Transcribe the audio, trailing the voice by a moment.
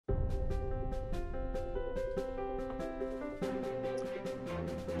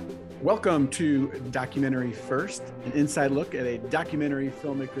Welcome to Documentary First, an inside look at a documentary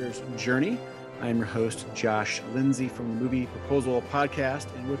filmmaker's journey. I'm your host, Josh Lindsay from the Movie Proposal Podcast,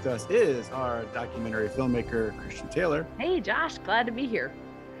 and with us is our documentary filmmaker, Christian Taylor. Hey, Josh, glad to be here.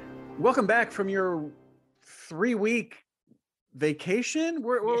 Welcome back from your 3-week vacation.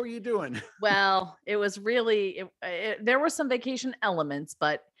 What were you doing? Well, it was really, there were some vacation elements,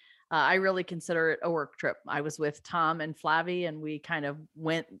 but I really consider it a work trip. I was with Tom and Flavie, and we kind of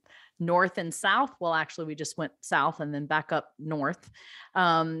went north and south. Well, actually, we just went south and then back up north.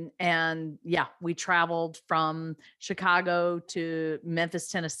 And yeah, we traveled from Chicago to Memphis,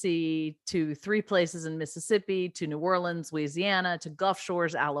 Tennessee, to 3 places in Mississippi, to New Orleans, Louisiana, to Gulf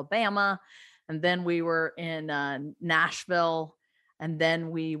Shores, Alabama. And then we were in Nashville, and then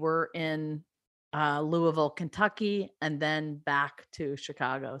we were in Louisville, Kentucky, and then back to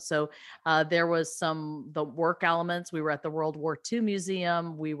Chicago. So there was the work elements. We were at the World War II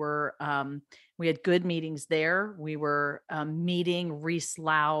Museum. We had good meetings there. We were meeting Reese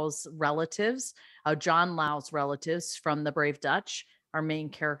Lau's relatives, John Lau's relatives from the Brave Dutch, our main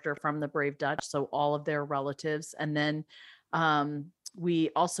character from the Brave Dutch. So all of their relatives. And then we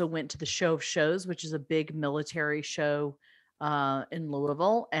also went to the Show of Shows, which is a big military show in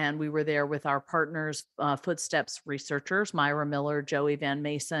Louisville, and we were there with our partners, Footsteps researchers, Myra Miller, Joey Van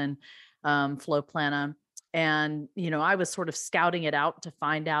Mason, Flo Plana. And, I was sort of scouting it out to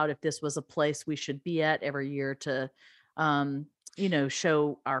find out if this was a place we should be at every year to,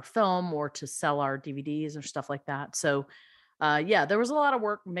 show our film or to sell our DVDs or stuff like that. So, there was a lot of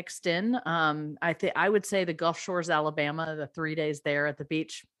work mixed in. I would say the Gulf Shores, Alabama, the 3 days there at the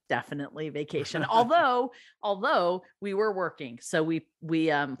beach, definitely vacation. although we were working, so we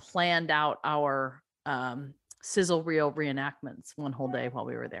planned out our sizzle reel reenactments one whole day while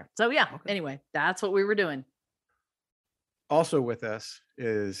we were there. So yeah, okay. Anyway, that's what we were doing. Also with us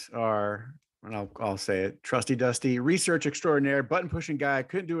is our, and I'll say it, trusty dusty research extraordinaire, button pushing guy.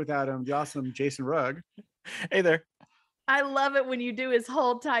 Couldn't do without him. The awesome Jason Rugg. Hey there. I love it when you do his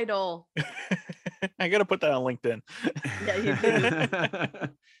whole title. I got to put that on LinkedIn. Yeah, you do.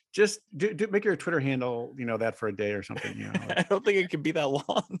 Just do make your Twitter handle, that for a day or something. I don't think it could be that long.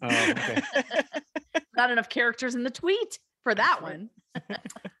 Oh, okay. Not enough characters in the tweet for that one.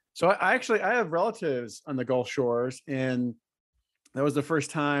 So I have relatives on the Gulf Shores, and that was the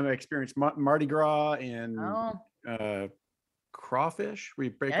first time I experienced Mardi Gras and crawfish. We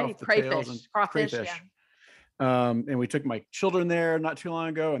break off the tails and crayfish. Yeah. And we took my children there not too long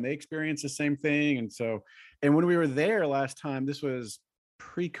ago, and they experienced the same thing. And when we were there last time, this was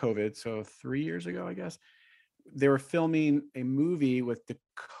pre-COVID, so 3 years ago, I guess, they were filming a movie with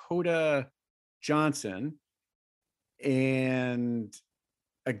Dakota Johnson and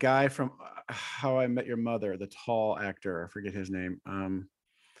a guy from How I Met Your Mother, the tall actor. I forget his name.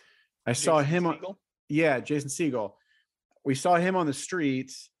 I saw him. Jason Segel. We saw him on the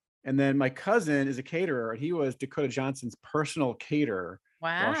streets. And then my cousin is a caterer, and he was Dakota Johnson's personal caterer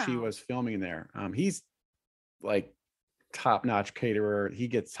while she was filming there. He's like top-notch caterer. He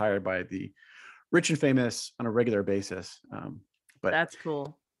gets hired by the rich and famous on a regular basis. But that's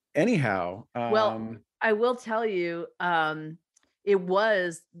cool. Anyhow, well, I will tell you, it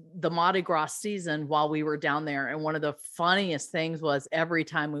was the Mardi Gras season while we were down there. And one of the funniest things was every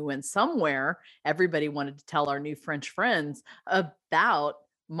time we went somewhere, everybody wanted to tell our new French friends about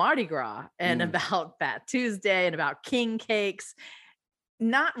Mardi Gras and about Fat Tuesday and about king cakes,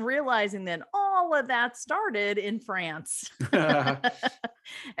 not realizing that all of that started in France.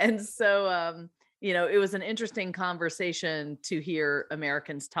 And so, it was an interesting conversation to hear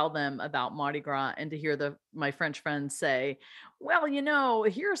Americans tell them about Mardi Gras and to hear my French friends say, well,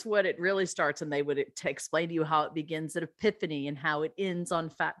 here's what it really starts. And they would explain to you how it begins at Epiphany and how it ends on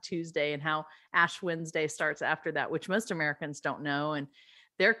Fat Tuesday and how Ash Wednesday starts after that, which most Americans don't know. And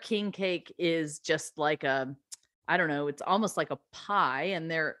their king cake is just like it's almost like a pie, and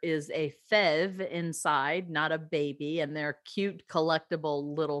there is a fève inside, not a baby, and they're cute,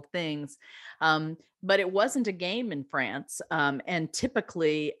 collectible little things. But it wasn't a game in France. And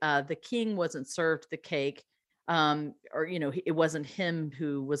typically the king wasn't served the cake, it wasn't him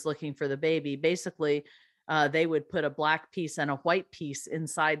who was looking for the baby. Basically, they would put a black piece and a white piece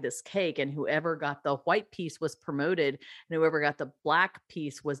inside this cake, and whoever got the white piece was promoted, and whoever got the black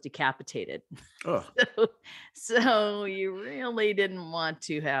piece was decapitated. Oh. So you really didn't want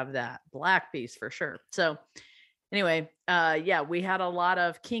to have that black piece for sure. So anyway, we had a lot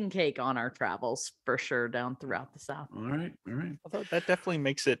of king cake on our travels for sure down throughout the South. All right. Although that definitely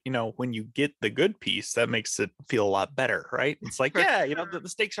makes it, when you get the good piece, that makes it feel a lot better, right? It's like, the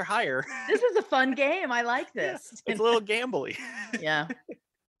stakes are higher. This is a fun game. I like this. It's a little gambly. Yeah.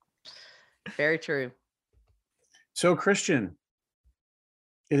 Very true. So Christian,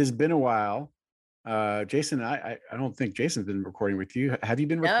 it has been a while. Jason, I don't think Jason's been recording with you. Have you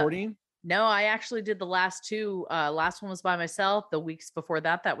been recording? No, I actually did the last two. Last one was by myself. The weeks before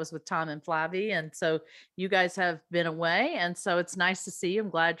that, that was with Tom and Flavie. And so you guys have been away. And so it's nice to see you. I'm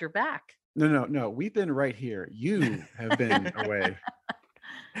glad you're back. No. We've been right here. You have been away.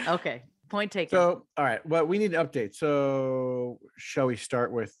 Okay. Point taken. So, all right. Well, we need an update. So shall we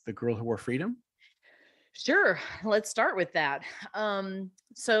start with The Girl Who Wore Freedom? Sure. Let's start with that.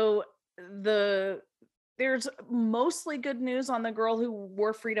 So there's mostly good news on The Girl Who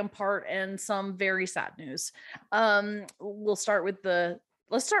Wore Freedom part and some very sad news. Let's start with the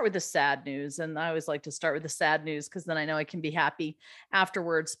sad news. And I always like to start with the sad news because then I know I can be happy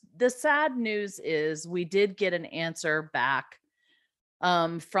afterwards. The sad news is we did get an answer back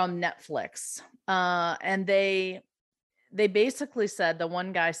from Netflix. And they basically said, the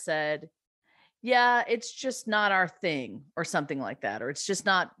one guy said, yeah, it's just not our thing or something like that, or it's just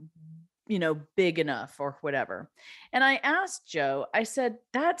not, big enough or whatever. And I asked Joe, I said,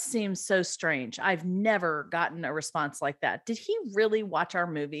 that seems so strange. I've never gotten a response like that. Did he really watch our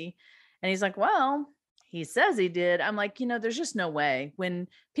movie? And he's like, well, he says he did. I'm like, there's just no way. When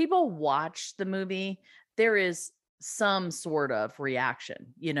people watch the movie, there is some sort of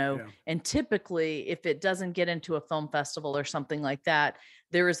reaction, and typically if it doesn't get into a film festival or something like that,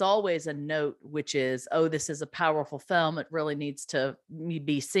 there is always a note, which is, oh, this is a powerful film. It really needs to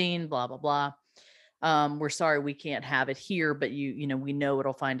be seen, blah, blah, blah. We're sorry, we can't have it here, but we know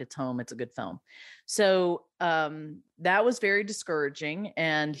it'll find its home. It's a good film. So that was very discouraging.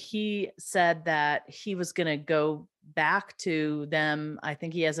 And he said that he was going to go back to them. I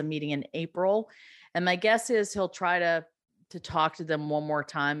think he has a meeting in April. And my guess is he'll try to talk to them one more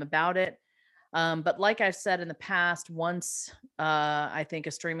time about it. But like I've said in the past, once I think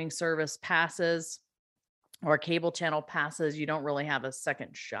a streaming service passes or a cable channel passes, you don't really have a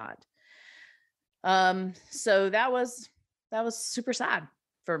second shot. So that was super sad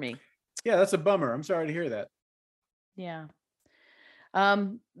for me. Yeah, that's a bummer. I'm sorry to hear that. Yeah.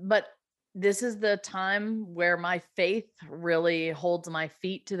 But this is the time where my faith really holds my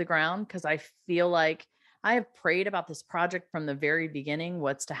feet to the ground, because I feel like I have prayed about this project from the very beginning,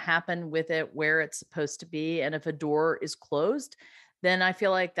 what's to happen with it, where it's supposed to be. And if a door is closed, then I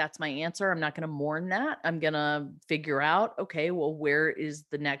feel like that's my answer. I'm not going to mourn that. I'm going to figure out, okay, well, where is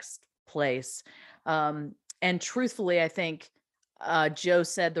the next place? And truthfully, I think Joe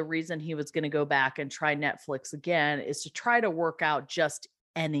said the reason he was going to go back and try Netflix again is to try to work out just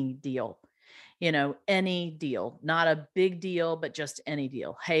any deal, any deal, not a big deal, but just any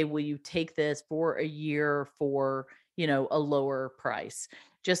deal. Hey, will you take this for a year for, a lower price?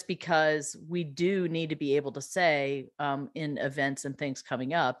 Just because we do need to be able to say in events and things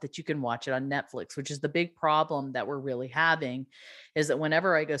coming up that you can watch it on Netflix, which is the big problem that we're really having, is that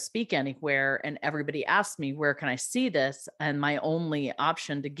whenever I go speak anywhere and everybody asks me, where can I see this? And my only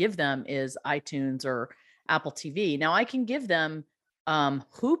option to give them is iTunes or Apple TV. Now I can give them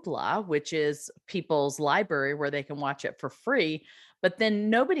Hoopla, which is people's library where they can watch it for free, but then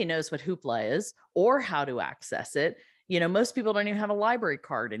nobody knows what Hoopla is or how to access it. Most people don't even have a library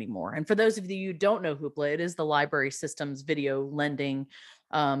card anymore. And for those of you who don't know Hoopla, it is the library system's video lending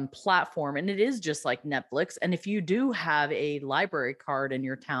platform. And it is just like Netflix. And if you do have a library card in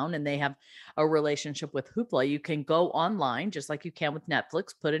your town and they have a relationship with Hoopla, you can go online just like you can with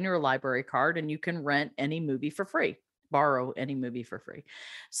Netflix, put in your library card, and you can rent any movie for free, borrow any movie for free.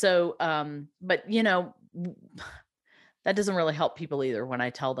 So, but that doesn't really help people either when I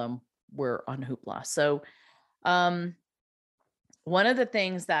tell them we're on Hoopla. So, one of the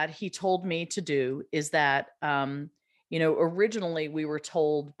things that he told me to do is that, originally we were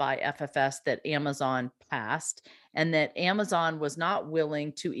told by FFS that Amazon passed and that Amazon was not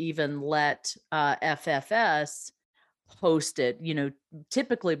willing to even let FFS post it.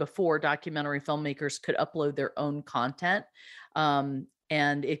 Typically before, documentary filmmakers could upload their own content, and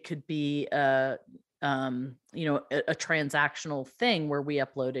it could be a transactional thing where we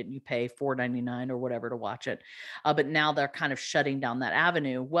upload it and you pay $4.99 or whatever to watch it. But now they're kind of shutting down that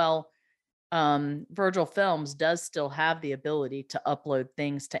avenue. Well, Virgil Films does still have the ability to upload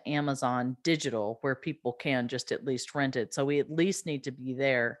things to Amazon digital where people can just at least rent it. So we at least need to be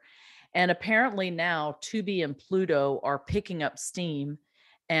there. And apparently now Tubi and Pluto are picking up steam,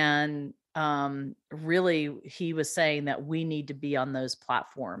 and really he was saying that we need to be on those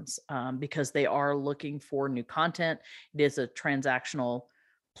platforms because they are looking for new content. It is a transactional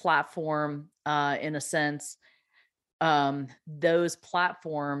platform in a sense. Those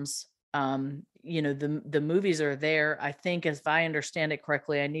platforms The movies are there. I think, if I understand it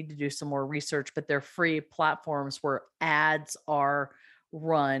correctly, I need to do some more research, but they're free platforms where ads are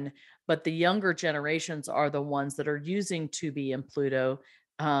run. But the younger generations are the ones that are using Tubi and Pluto.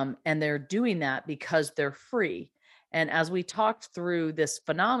 And they're doing that because they're free. And as we talked through this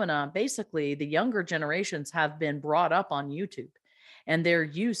phenomena, basically the younger generations have been brought up on YouTube, and they're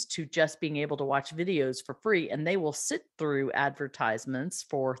used to just being able to watch videos for free, and they will sit through advertisements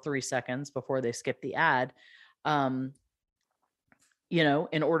for 3 seconds before they skip the ad, um,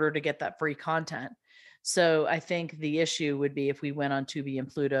 in order to get that free content. So I think the issue would be, if we went on Tubi and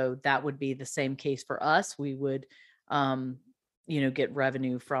Pluto, that would be the same case for us. We would, get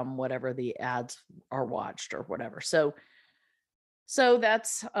revenue from whatever the ads are watched or whatever. So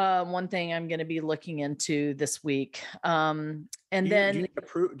that's one thing I'm going to be looking into this week. And then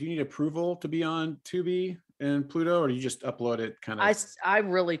do you need approval to be on Tubi and Pluto, or do you just upload it kind of? I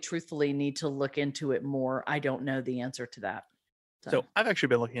really truthfully need to look into it more. I don't know the answer to that. So I've actually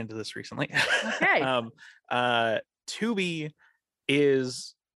been looking into this recently. Okay. Tubi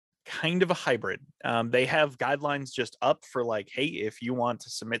is kind of a hybrid. They have guidelines just up for like, hey, if you want to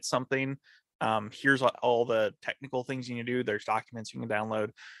submit something, here's all the technical things you need to do. There's documents you can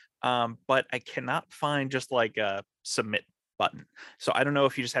download. But I cannot find just like a submit button. So I don't know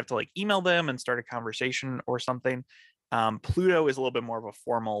if you just have to like email them and start a conversation or something. Pluto is a little bit more of a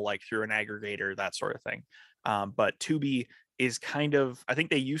formal, like through an aggregator, that sort of thing. But Tubi is kind of, I think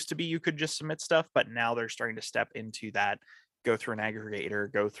they used to be, you could just submit stuff, but now they're starting to step into that, go through an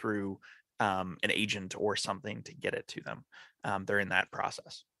aggregator, go through an agent or something to get it to them. They're in that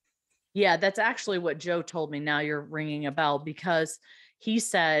process. Yeah, that's actually what Joe told me. Now you're ringing a bell, because he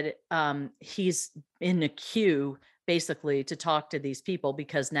said he's in the queue basically to talk to these people,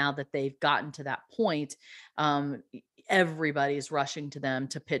 because now that they've gotten to that point, everybody's rushing to them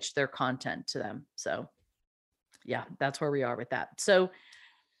to pitch their content to them. So yeah, that's where we are with that. So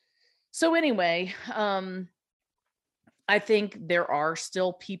anyway, I think there are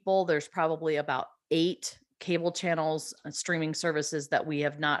still people, there's probably about 8 cable channels and streaming services that we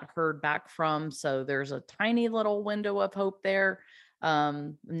have not heard back from. So there's a tiny little window of hope there.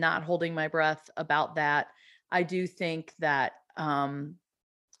 Not holding my breath about that. I do think that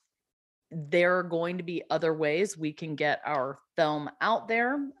there are going to be other ways we can get our film out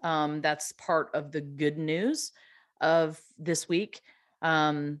there. That's part of the good news of this week.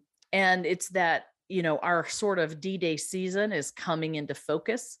 And it's that, our sort of D-Day season is coming into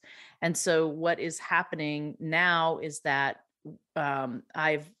focus. And so what is happening now is that an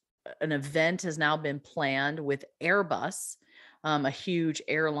event has now been planned with Airbus, a huge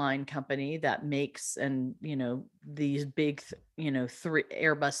airline company that makes, and these big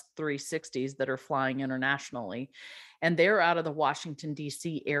Airbus 360s that are flying internationally, and they're out of the Washington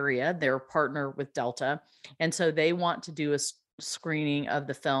DC area. They're a partner with Delta, and so they want to do a screening of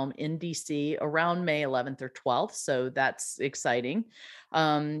the film in DC around May 11th or 12th. So that's exciting.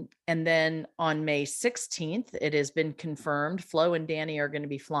 And then on May 16th, it has been confirmed, Flo and Danny are going to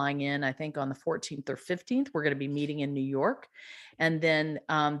be flying in, I think on the 14th or 15th. We're going to be meeting in New York. And then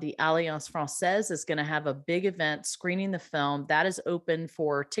the Alliance Francaise is going to have a big event screening the film that is open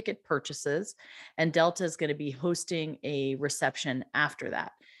for ticket purchases. And Delta is going to be hosting a reception after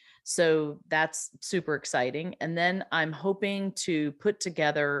that. So that's super exciting. And then I'm hoping to put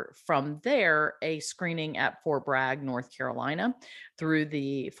together from there a screening at Fort Bragg, North Carolina, through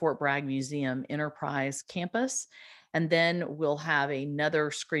the Fort Bragg Museum Enterprise campus. And then we'll have another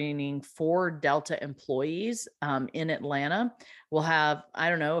screening for Delta employees in Atlanta. We'll have, I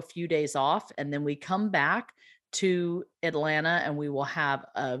don't know, a few days off, and then we come back to Atlanta and we will have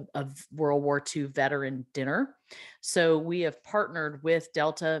a World War II veteran dinner. So we have partnered with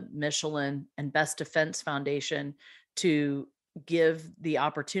Delta, Michelin, and Best Defense Foundation to give the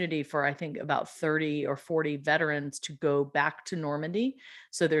opportunity for, I think, about 30 or 40 veterans to go back to Normandy.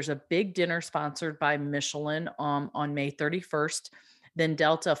 So there's a big dinner sponsored by Michelin on May 31st. Then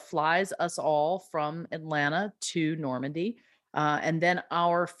Delta flies us all from Atlanta to Normandy. And then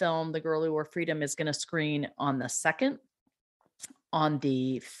our film, The Girl Who Wore Freedom, is going to screen on the 2nd, on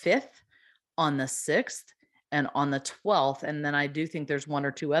the 5th, on the 6th, and on the 12th. And then I do think there's 1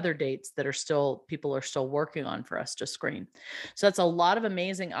 or 2 other dates that people are still working on for us to screen. So that's a lot of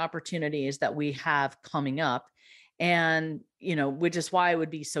amazing opportunities that we have coming up. And, which is why it would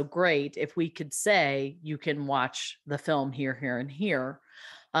be so great if we could say, you can watch the film here, here, and here.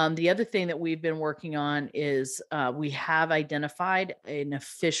 The other thing that we've been working on is we have identified an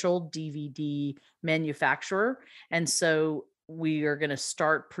official DVD manufacturer. And so we are going to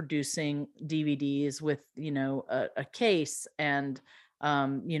start producing DVDs with, a case and a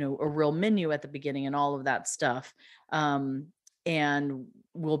real menu at the beginning and all of that stuff. And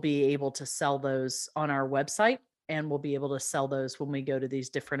we'll be able to sell those on our website, and we'll be able to sell those when we go to these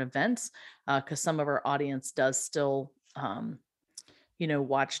different events, because some of our audience does still,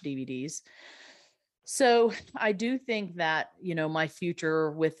 watch DVDs. So I do think that, my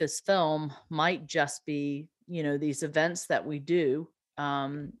future with this film might just be, these events that we do.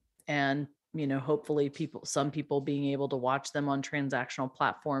 And, hopefully some people being able to watch them on transactional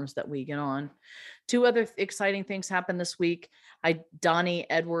platforms that we get on. Two other exciting things happened this week. Donnie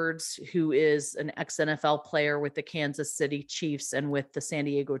Edwards, who is an ex-NFL player with the Kansas City Chiefs and with the San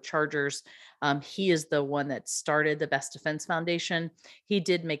Diego Chargers, he is the one that started the Best Defense Foundation. He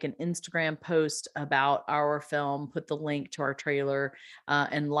did make an Instagram post about our film, put the link to our trailer,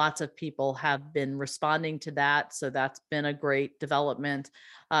 and lots of people have been responding to that. So that's been a great development.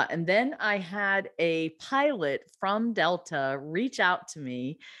 And then I had a pilot from Delta reach out to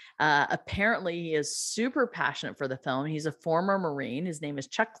me. Apparently, he is super passionate for the film. He's a former Marine. His name is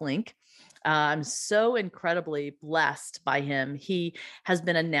Chuck Link. I'm so incredibly blessed by him. He has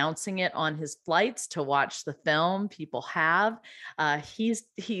been announcing it on his flights to watch the film. People have.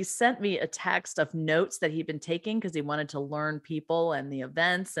 He sent me a text of notes that he'd been taking because he wanted to learn people and the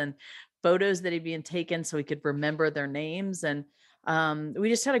events and photos that he'd been taken so he could remember their names. And we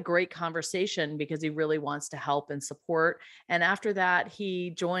just had a great conversation because he really wants to help and support. And after that,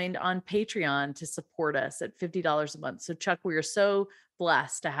 he joined on Patreon to support us at $50 a month. So Chuck, we are so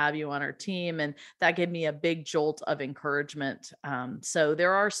blessed to have you on our team. And that gave me a big jolt of encouragement. So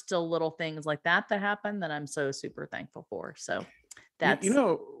there are still little things like that happen that I'm so super thankful for. So that's,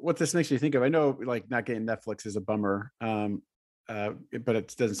 what this makes me think of. I know like not getting Netflix is a bummer. But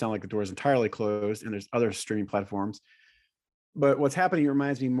it doesn't sound like the door is entirely closed and there's other streaming platforms. But what's happening, it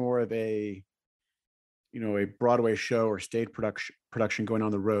reminds me more of a Broadway show or stage production going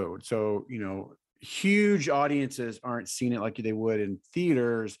on the road. So, huge audiences aren't seeing it like they would in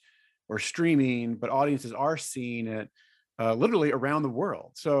theaters or streaming, but audiences are seeing it literally around the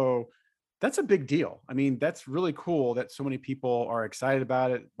world. So that's a big deal. I mean, that's really cool that so many people are excited about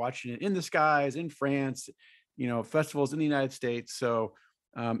it, watching it in the skies, in France, festivals in the United States. So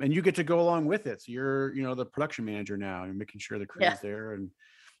and you get to go along with it. So you're, the production manager now. You're making sure the crew's there and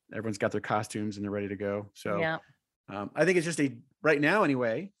everyone's got their costumes and they're ready to go. So I think it's just right now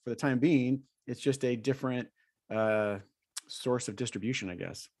anyway, for the time being, it's just a different source of distribution, I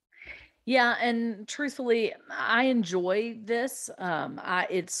guess. Yeah, and truthfully, I enjoy this.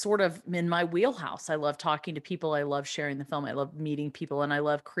 It's sort of in my wheelhouse. I love talking to people. I love sharing the film. I love meeting people, and I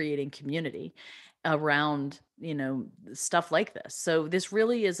love creating community around, stuff like this. So this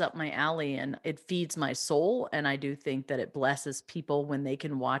really is up my alley, and it feeds my soul. And I do think that it blesses people when they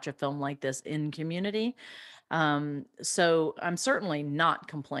can watch a film like this in community. So I'm certainly not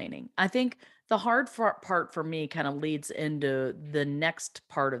complaining. I think the hard part for me kind of leads into the next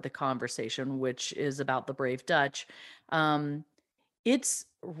part of the conversation, which is about The Brave Dutch. It's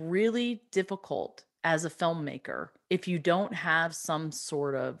really difficult as a filmmaker if you don't have some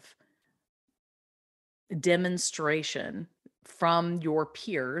sort of demonstration from your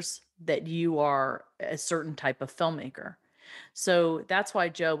peers that you are a certain type of filmmaker. So that's why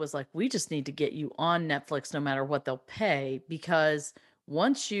Joe was like, we just need to get you on Netflix no matter what they'll pay, because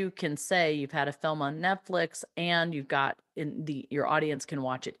once you can say you've had a film on Netflix and you've got your audience can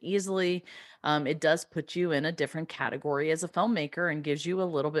watch it easily, it does put you in a different category as a filmmaker and gives you a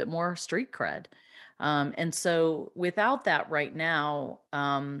little bit more street cred. And so without that right now,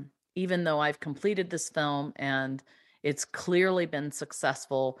 even though I've completed this film and it's clearly been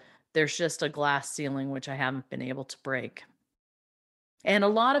successful, there's just a glass ceiling, which I haven't been able to break. And a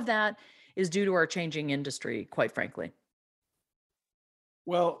lot of that is due to our changing industry, quite frankly.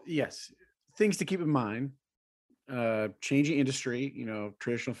 Well, yes. Things to keep in mind. Changing industry,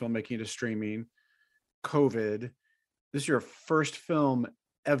 traditional filmmaking to streaming, COVID. This is your first film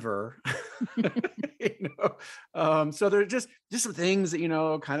ever. So there's just some things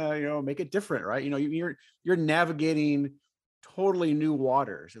that, kind of, make it different, right? You're navigating totally new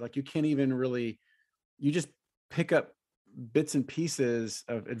waters. Like you can't even really, you just pick up bits and pieces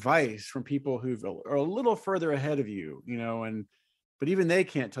of advice from people who are a little further ahead of you, but even they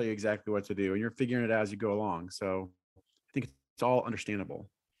can't tell you exactly what to do, and you're figuring it out as you go along. So I think it's all understandable.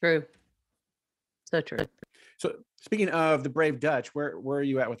 True. So true. So speaking of The Brave Dutch, where are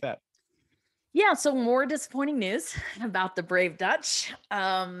you at with that? Yeah, so more disappointing news about The Brave Dutch.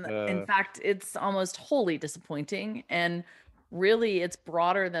 In fact, it's almost wholly disappointing, and really it's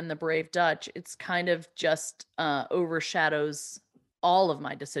broader than The Brave Dutch. It's kind of just overshadows all of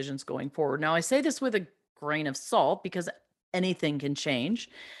my decisions going forward. Now, I say this with a grain of salt because anything can change.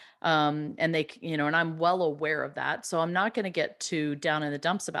 And they, and I'm well aware of that. So I'm not going to get too down in the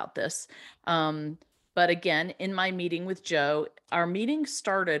dumps about this. But again, in my meeting with Joe, our meeting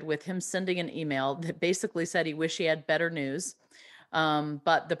started with him sending an email that basically said he wished he had better news.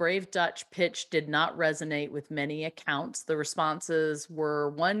 But the Brave Dutch pitch did not resonate with many accounts. The responses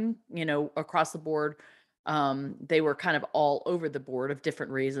were across the board. They were kind of all over the board of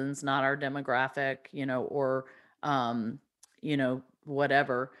different reasons, not our demographic, or,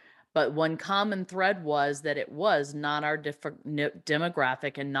 whatever. But one common thread was that it was not our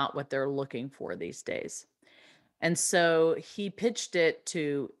demographic and not what they're looking for these days. And so he pitched it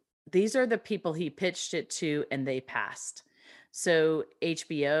to, these are the people he pitched it to, and they passed. So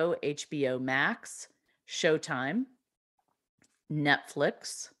HBO, HBO Max, Showtime,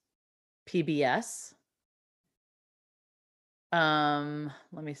 Netflix, PBS.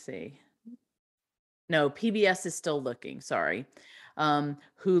 Let me see. No, PBS is still looking, sorry.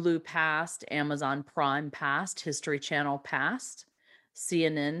 Hulu passed, Amazon Prime passed, History Channel passed,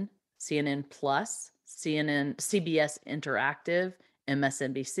 CNN, CNN Plus, CBS Interactive,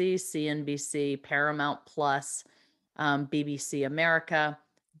 MSNBC, CNBC, Paramount Plus, BBC America,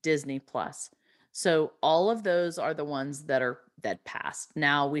 Disney Plus. So all of those are the ones that passed.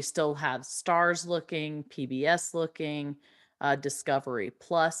 Now we still have Stars looking, PBS looking, Discovery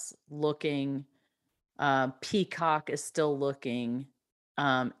Plus looking, Peacock is still looking,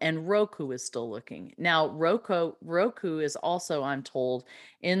 and Roku is still looking. Now, Roku is also, I'm told,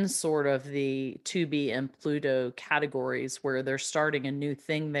 in sort of the Tubi and Pluto categories where they're starting a new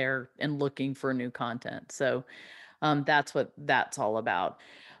thing there and looking for new content. So that's what that's all about.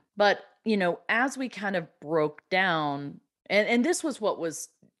 But, as we kind of broke down, and this was what was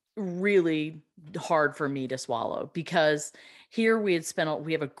really hard for me to swallow, because here we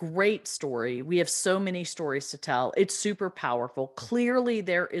have a great story. We have so many stories to tell. It's super powerful. Clearly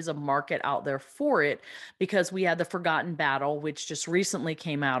there is a market out there for it, because we had The Forgotten Battle, which just recently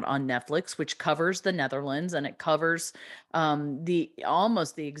came out on Netflix, which covers the Netherlands, and it covers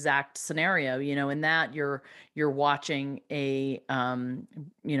almost the exact scenario, in that you're watching a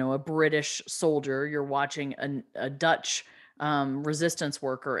British soldier, you're watching a Dutch resistance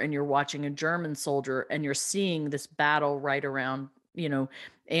worker, and you're watching a German soldier, and you're seeing this battle right around,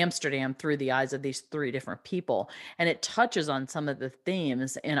 Amsterdam through the eyes of these three different people. And it touches on some of the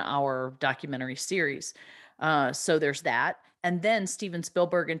themes in our documentary series. So there's that. And then Steven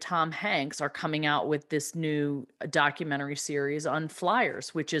Spielberg and Tom Hanks are coming out with this new documentary series on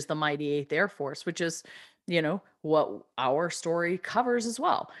Flyers, which is the Mighty Eighth Air Force, which is what our story covers as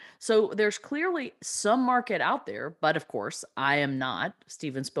well. So there's clearly some market out there, but of course I am not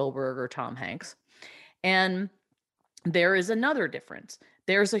Steven Spielberg or Tom Hanks. And there is another difference.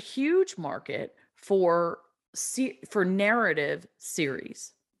 There's a huge market for narrative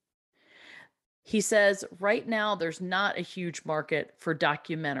series. He says right now there's not a huge market for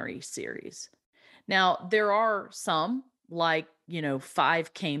documentary series. Now there are some, like,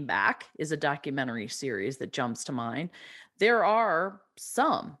 Five Came Back is a documentary series that jumps to mind. There are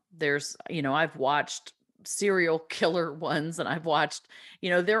some. I've watched serial killer ones, and I've watched,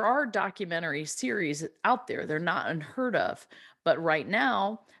 there are documentary series out there. They're not unheard of, but right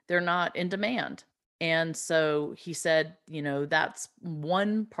now they're not in demand. And so he said, that's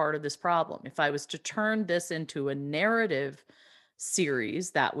one part of this problem. If I was to turn this into a narrative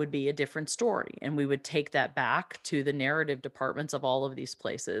series, that would be a different story, and we would take that back to the narrative departments of all of these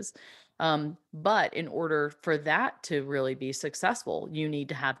places. But in order for that to really be successful, you need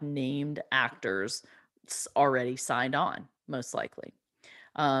to have named actors already signed on, most likely.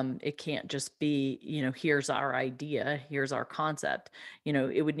 It can't just be, here's our idea, here's our concept.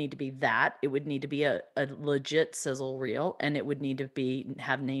 It would need to be that. It would need to be a legit sizzle reel, and it would need to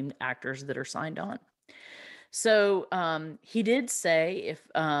have named actors that are signed on. So he did say if,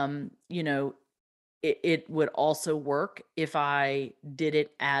 it would also work if I did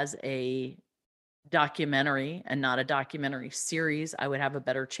it as a documentary and not a documentary series. I would have a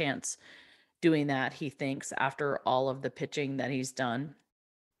better chance doing that, he thinks, after all of the pitching that he's done.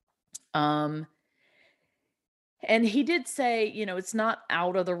 And he did say, it's not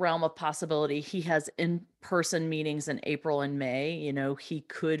out of the realm of possibility. He has in-person meetings in April and May. He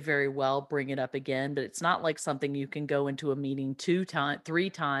could very well bring it up again, but it's not like something you can go into a meeting 3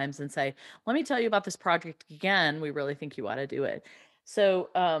 times and say, let me tell you about this project again. We really think you ought to do it. So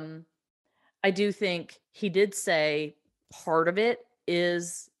I do think he did say part of it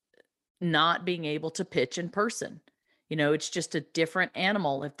is not being able to pitch in person. It's just a different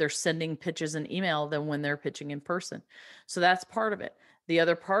animal if they're sending pitches and email than when they're pitching in person. So that's part of it. the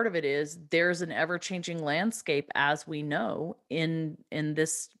other part of it is there's an ever-changing landscape, as we know, in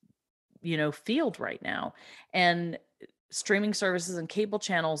this, field right now. And streaming services and cable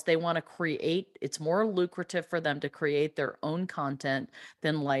channels, they want to create, it's more lucrative for them to create their own content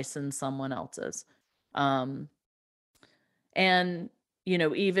than license someone else's. And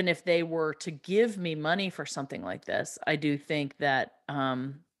even if they were to give me money for something like this, I do think that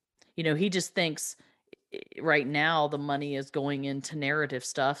he just thinks right now the money is going into narrative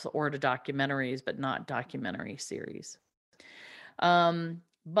stuff or to documentaries, but not documentary series.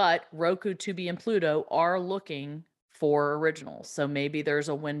 But Roku, Tubi, and Pluto are looking for originals, so maybe there's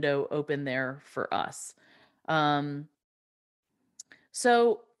a window open there for us.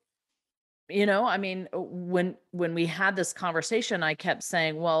 So I mean, when we had this conversation, I kept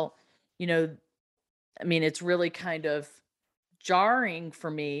saying, well, I mean, it's really kind of jarring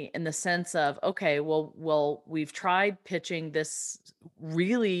for me in the sense of, okay, well, we've tried pitching this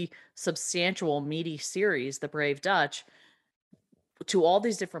really substantial, meaty series, The Brave Dutch, to all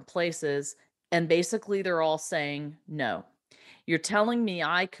these different places, and basically they're all saying no. You're telling me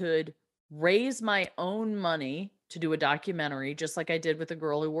I could raise my own money to do a documentary, just like I did with The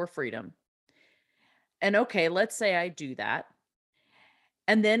Girl Who Wore Freedom. And okay, let's say I do that.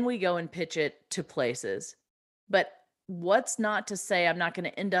 And then we go and pitch it to places. But what's not to say I'm not going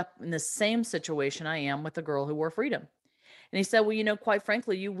to end up in the same situation I am with The Girl Who Wore Freedom? And he said, well, quite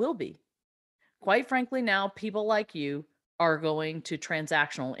frankly, you will be. Quite frankly, now people like you are going to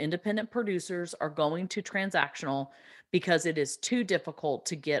transactional. Independent producers are going to transactional because it is too difficult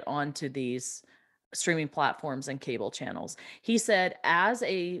to get onto these streaming platforms and cable channels. He said, as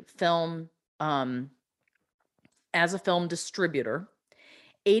a film distributor,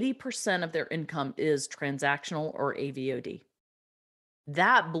 80% of their income is transactional or AVOD.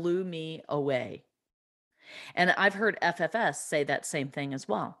 That blew me away. And I've heard FFS say that same thing as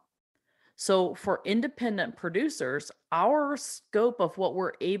well. So for independent producers, our scope of what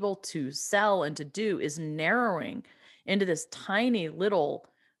we're able to sell and to do is narrowing into this tiny little,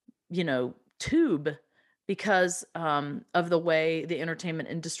 tube because of the way the entertainment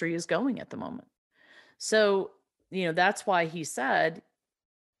industry is going at the moment. So, that's why he said,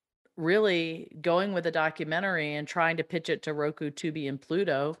 really going with a documentary and trying to pitch it to Roku, Tubi, and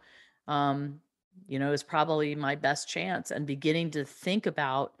Pluto, is probably my best chance, and beginning to think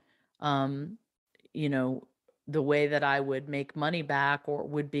about, the way that I would make money back or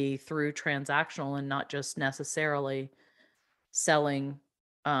would be through transactional and not just necessarily selling,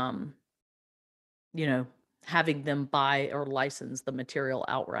 having them buy or license the material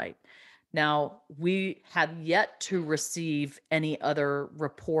outright. Now, we have yet to receive any other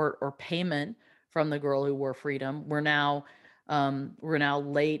report or payment from The Girl Who Wore Freedom. We're now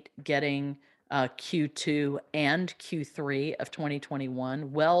late getting Q2 and Q3 of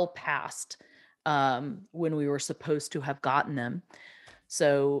 2021, well past when we were supposed to have gotten them.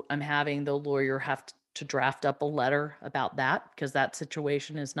 So I'm having the lawyer have to draft up a letter about that, because that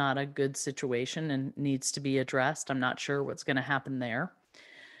situation is not a good situation and needs to be addressed. I'm not sure what's going to happen there.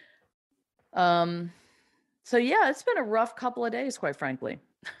 So yeah, it's been a rough couple of days, quite frankly.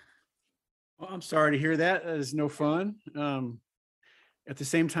 Well, I'm sorry to hear that. That is no fun. At the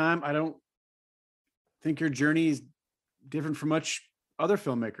same time, I don't think your journey is different from much other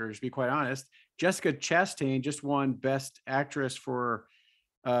filmmakers, to be quite honest. Jessica Chastain just won Best Actress for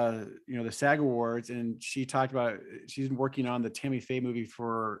the SAG Awards, and she talked about she's been working on the Tammy Faye movie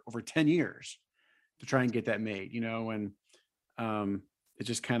for over 10 years to try and get that made, and it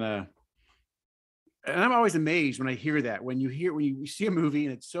just kind of, and I'm always amazed when I hear that, when you see a movie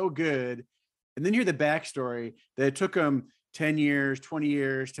and it's so good, and then you hear the backstory that it took them 10 years, 20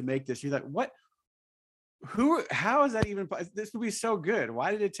 years to make this. You're like, what? How is that even? This movie is so good.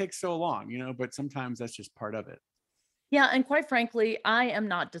 Why did it take so long? But sometimes that's just part of it. Yeah, and quite frankly, I am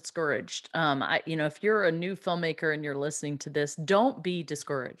not discouraged. If you're a new filmmaker and you're listening to this, don't be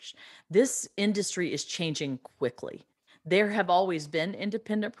discouraged. This industry is changing quickly. There have always been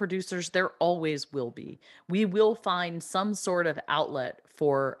independent producers. There always will be. We will find some sort of outlet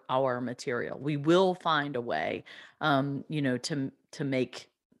for our material. We will find a way, to make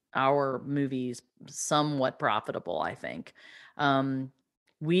our movies somewhat profitable, I think.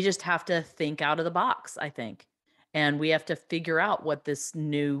 We just have to think out of the box, I think. And we have to figure out what this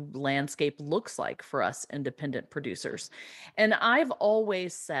new landscape looks like for us independent producers. And I've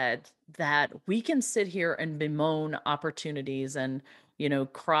always said that we can sit here and bemoan opportunities and,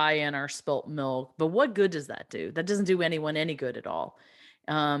 cry in our spilt milk. But what good does that do? That doesn't do anyone any good at all.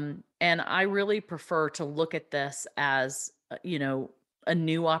 And I really prefer to look at this as, a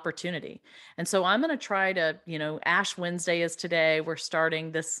new opportunity. And so I'm going to try to, Ash Wednesday is today. We're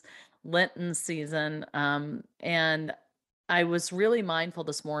starting this Lenten season. And I was really mindful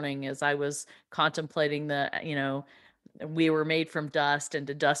this morning as I was contemplating we were made from dust, and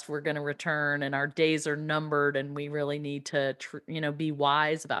to dust we're going to return, and our days are numbered, and we really need to be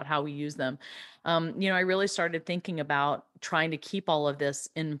wise about how we use them. I really started thinking about trying to keep all of this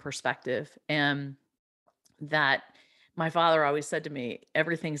in perspective, and that my father always said to me,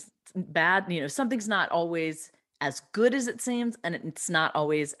 everything's bad, something's not always as good as it seems, and it's not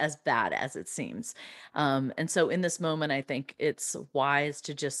always as bad as it seems. And so in this moment, I think it's wise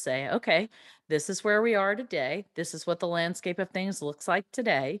to just say, okay, this is where we are today. This is what the landscape of things looks like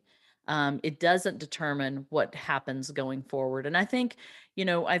today. It doesn't determine what happens going forward. And I think,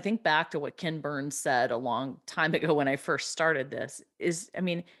 I think back to what Ken Burns said a long time ago when I first started this it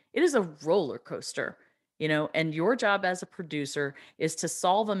is a roller coaster, and your job as a producer is to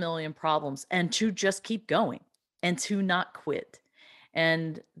solve a million problems and to just keep going and to not quit.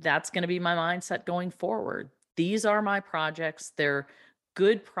 And that's going to be my mindset going forward. These are my projects. They're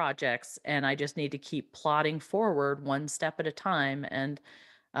good projects, and I just need to keep plodding forward one step at a time and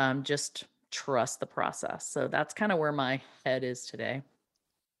just trust the process. So that's kind of where my head is today.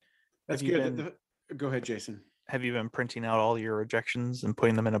 That's good. Go ahead, Jason. Have you been printing out all your rejections and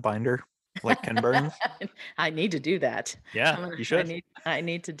putting them in a binder like Ken Burns? I need to do that. Yeah, you should. I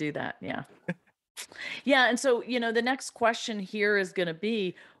need to do that. Yeah. Yeah. And so, the next question here is going to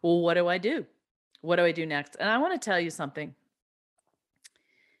be, well, what do I do? What do I do next? And I want to tell you something.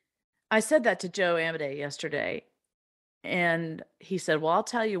 I said that to Joe Amodei yesterday, and he said, well, I'll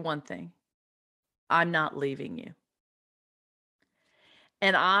tell you one thing. I'm not leaving you.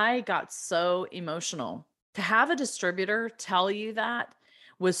 And I got so emotional. To have a distributor tell you that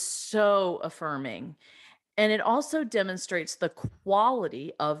was so affirming. And it also demonstrates the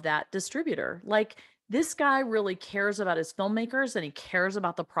quality of that distributor. Like, this guy really cares about his filmmakers, and he cares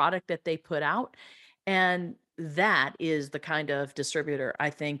about the product that they put out. And that is the kind of distributor I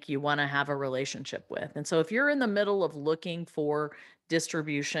think you want to have a relationship with. And so if you're in the middle of looking for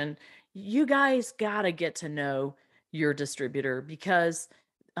distribution, you guys got to get to know your distributor, because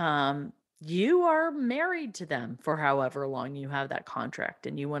you are married to them for however long you have that contract,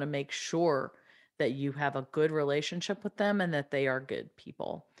 and you want to make sure that you have a good relationship with them and that they are good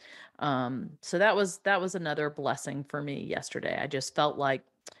people. So that was another blessing for me yesterday. I just felt like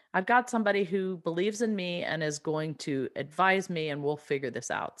I've got somebody who believes in me and is going to advise me, and we'll figure this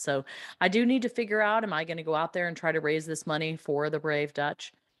out. So I do need to figure out, am I going to go out there and try to raise this money for the Brave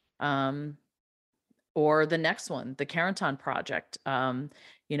Dutch? Or the next one, the Carenton project.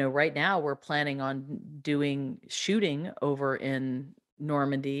 Right now we're planning on doing shooting over in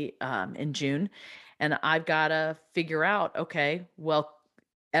Normandy in June. And I've got to figure out, okay, well,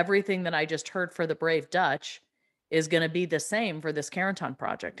 everything that I just heard for the Brave Dutch is going to be the same for this Carenton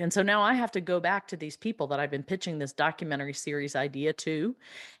project. And so now I have to go back to these people that I've been pitching this documentary series idea to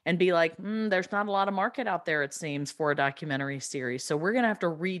and be like, there's not a lot of market out there, it seems, for a documentary series. So we're going to have to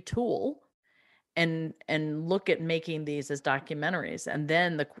retool and look at making these as documentaries. And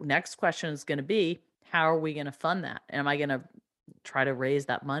then the next question is going to be, how are we going to fund that? Am I going to try to raise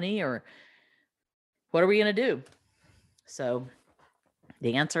that money, or what are we going to do? So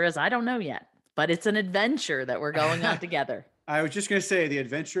the answer is, I don't know yet, but it's an adventure that we're going on together. I was just going to say, the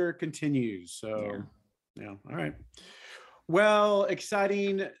adventure continues. So yeah. All right. Well,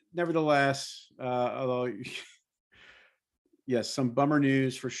 exciting nevertheless, although yes, some bummer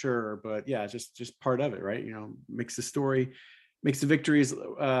news for sure, but yeah, just part of it, right? Makes the victories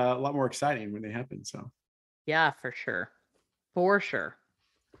a lot more exciting when they happen. So yeah, for sure.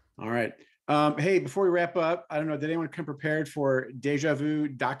 All right. Hey, before we wrap up, I don't know, did anyone come prepared for Deja Vu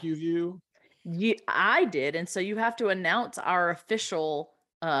DocuView? I did, and so you have to announce our official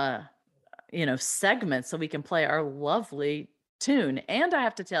segment so we can play our lovely tune. And I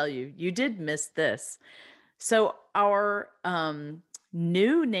have to tell you, you did miss this. So our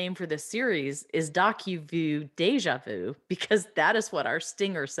new name for this series is DocuView Deja Vu, because that is what our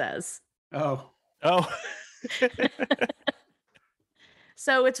stinger says. Oh.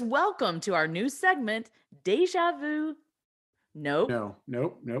 So it's welcome to our new segment, Deja Vu. Nope.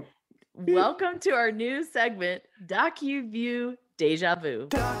 Welcome to our new segment, DocuView Deja Vu.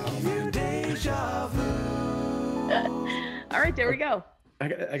 DocuView Deja Vu. All right, there we go. I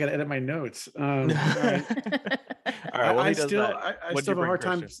got to edit my notes. All right. All right. Well, I still have a hard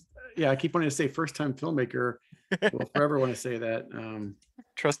time. Yeah, I keep wanting to say first-time filmmaker. We'll forever want to say that.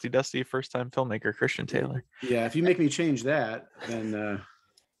 Trusty Dusty first-time filmmaker Christian Taylor. Yeah, if you make me change that, then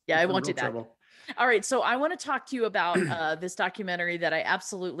I won't do that. All right. So I want to talk to you about this documentary that I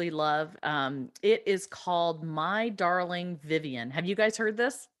absolutely love. It is called My Darling Vivian. Have you guys heard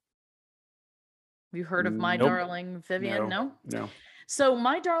this? Have you heard of My Nope. Darling Vivian? No. So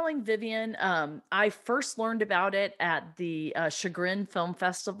My Darling Vivian, I first learned about it at the Chagrin Film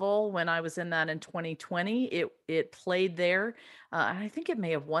Festival when I was in that in 2020. It played there. I think it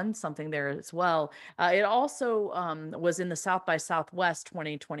may have won something there as well. It also was in the South by Southwest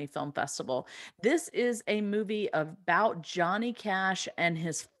 2020 Film Festival. This is a movie about Johnny Cash and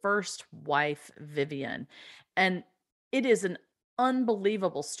his first wife, Vivian. And it is an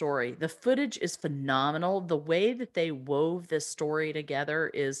unbelievable story. The footage is phenomenal. The way that they wove this story together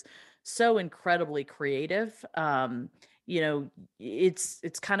is so incredibly creative. You know,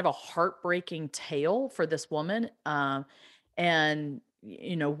 it's kind of a heartbreaking tale for this woman, and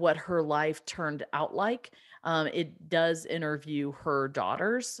you know what her life turned out like. It does interview her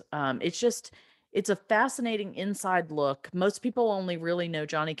daughters. It's a fascinating inside look. Most people only really know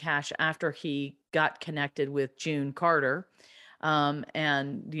Johnny Cash after he got connected with June Carter,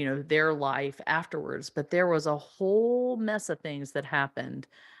 and you know their life afterwards. But there was a whole mess of things that happened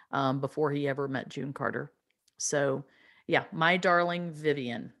before he ever met June Carter. So, yeah, My Darling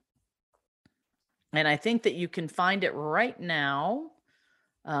Vivian, and I think that you can find it right now.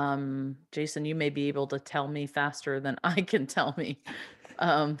 Jason, you may be able to tell me faster than I can tell me.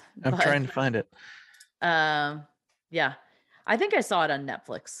 I'm trying to find it. Yeah, I think I saw it on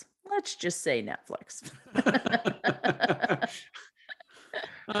Netflix. Let's just say Netflix.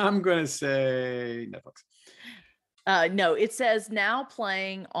 I'm going to say Netflix. No, it says now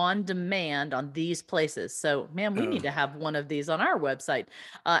playing on demand on these places. So, man, we need to have one of these on our website.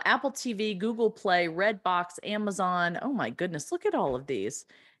 Apple TV, Google Play, Redbox, Amazon. Oh my goodness, look at all of these.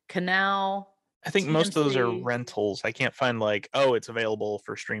 Canal. I think most of those are TMC. rentals. I can't find like, oh, it's available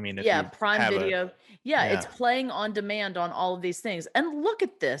for streaming. If Yeah, you Prime have Video. Yeah, it's Yeah. playing on demand on all of these things. And look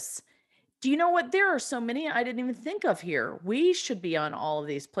at this. Do you know what? There are so many I didn't even think of here. We should be on all of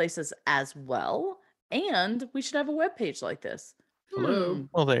these places as well. And we should have a webpage like this. Hello.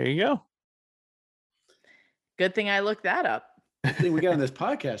 Well, there you go. Good thing I looked that up. Good thing we got on this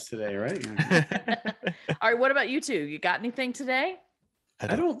podcast today, right? All right, what about you two? You got anything today?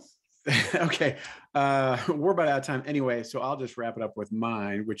 I don't. Okay. We're about out of time anyway, so I'll just wrap it up with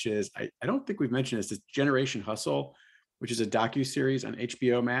mine, which is I don't think we've mentioned this. It's Generation Hustle, which is a docuseries on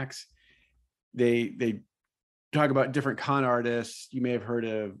HBO Max. They talk about different con artists. You may have heard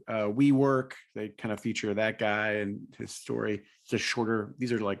of WeWork. They kind of feature that guy and his story. It's a shorter.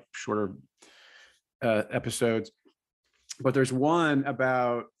 These are like shorter episodes, but there's one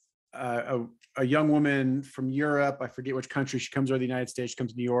about a young woman from Europe. I forget which country. She comes over to the United States. She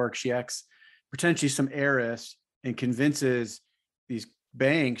comes to New York. She acts pretends she's some heiress and convinces these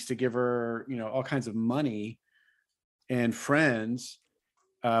banks to give her, you know, all kinds of money and friends.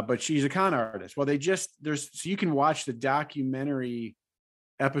 But she's a con artist. Well, so you can watch the documentary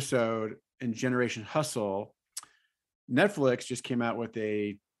episode in Generation Hustle. Netflix just came out with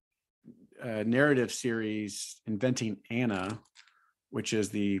a narrative series, Inventing Anna, which is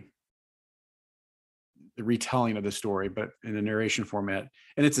the retelling of the story, but in a narration format.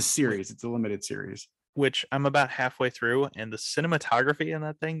 And it's a series. It's a limited series. Which I'm about halfway through, and the cinematography in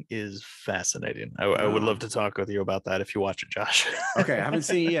that thing is fascinating. I would love to talk with you about that if you watch it, Josh. Okay, I haven't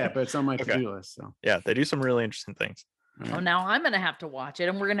seen it yet, but it's on my to-do list. So yeah, they do some really interesting things. Oh, now I'm going to have to watch it,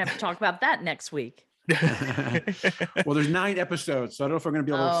 and we're going to have to talk about that next week. Well, there's 9 episodes, so I don't know if we're going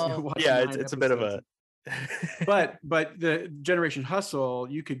to be able to watch. Yeah, it's a bit of a. but the Generation Hustle,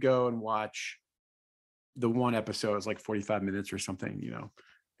 you could go and watch the one episode. It's like 45 minutes or something, you know,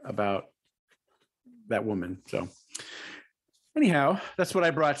 about that woman. So anyhow, that's what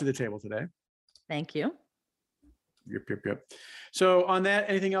I brought to the table today. Thank you. Yep. So on that,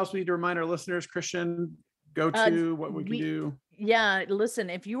 anything else we need to remind our listeners, Christian, go to what we can do? Yeah, listen,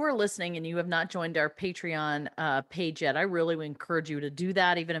 if you are listening and you have not joined our Patreon page yet, I really would encourage you to do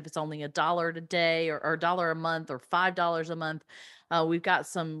that, even if it's only $1 a day or $1 a month or $5 a month.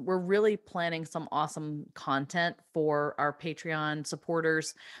 We're really planning some awesome content for our Patreon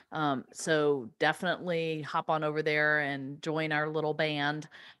supporters. So definitely hop on over there and join our little band.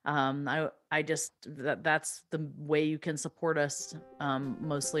 That's the way you can support us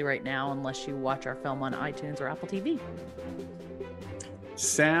mostly right now, unless you watch our film on iTunes or Apple TV.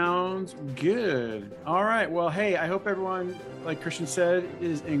 Sounds good. All right. Well, hey, I hope everyone, like Christian said,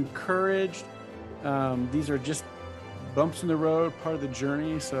 is encouraged. These are just bumps in the road, part of the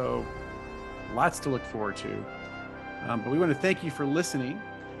journey. So lots to look forward to. But we want to thank you for listening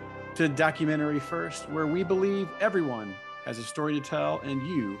to Documentary First, where we believe everyone has a story to tell and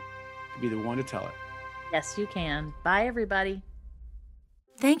you to be the one to tell it. Yes, you can. Bye, everybody.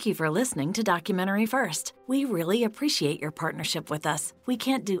 Thank you for listening to Documentary First. We really appreciate your partnership with us. We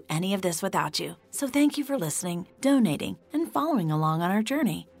can't do any of this without you. So thank you for listening, donating, and following along on our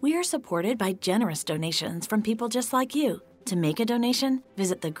journey. We are supported by generous donations from people just like you. To make a donation,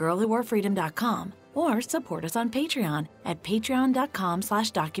 visit thegirlwhoworefreedom.com or support us on Patreon at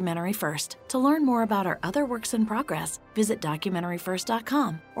patreon.com/documentaryfirst. To learn more about our other works in progress, visit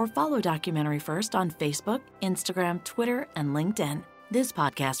documentaryfirst.com or follow Documentary First on Facebook, Instagram, Twitter, and LinkedIn. This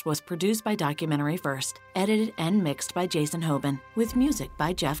podcast was produced by Documentary First, edited and mixed by Jason Hoban, with music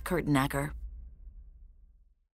by Jeff Kurtenacker.